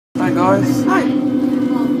Hi guys, Hi, and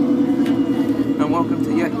welcome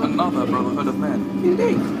to yet another Brotherhood of Men.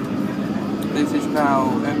 indeed. This is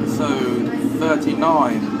now episode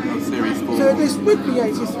 39 of Series 4. So this would be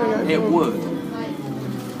 83 overall. It would.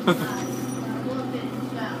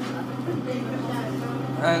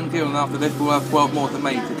 And given after this we'll have 12 more to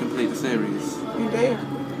make to complete the series. Indeed.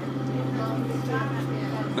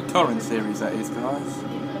 The current series, that is, guys.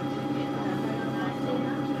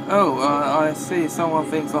 Oh, I see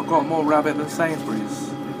someone thinks I've got more rabbit than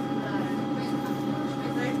Sainsbury's.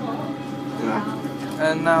 Yeah.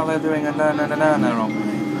 And now they're doing a no on me.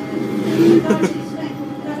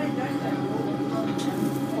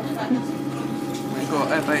 We've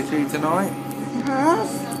got FHE tonight. Yes.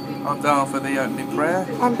 I'm down for the opening prayer.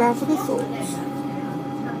 I'm down for the thoughts.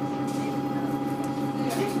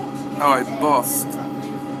 I bossed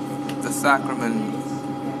the sacrament,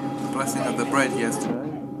 the blessing of the bread yesterday.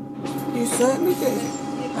 You certainly did.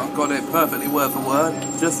 I've got it perfectly word for word,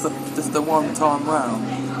 just the one time round.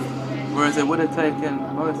 Whereas it would have taken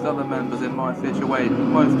most other members in my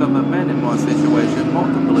situation, most other men in my situation,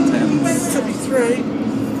 multiple attempts. It took me 3.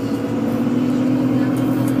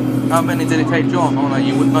 How many did it take John? Oh no,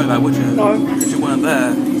 you wouldn't know that, would you? No. Because you weren't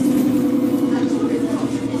there.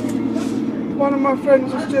 One of my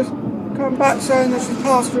friends has just come back saying that she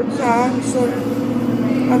passed her exam, so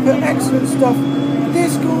I put excellent stuff.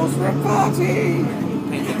 This calls for a party!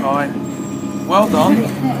 Pinkie pie. Well done.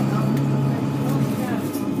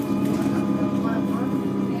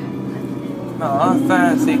 No, I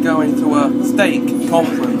fancy going to a steak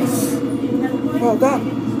conference. Well done.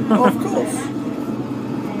 Of course.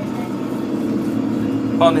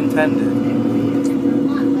 Pun intended.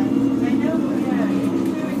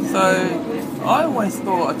 So, I always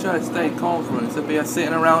thought a church steak conference would be a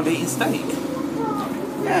sitting around eating steak.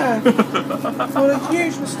 Yeah. What a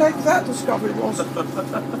huge mistake that discovery was.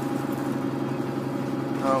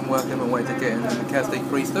 I'm working my way to get into the Catholic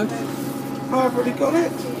priesthood. I've already got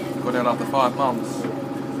it. Got it after 5 months.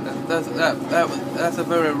 That's a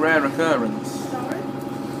very rare occurrence.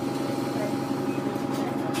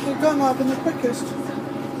 You've gone up in the quickest.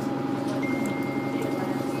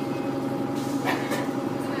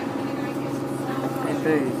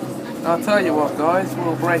 Indeed. I'll tell you what, guys,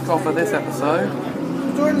 we'll break off of this episode.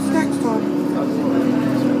 Join us next time.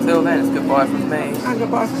 Until then, it's goodbye from me. And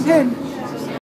goodbye from him.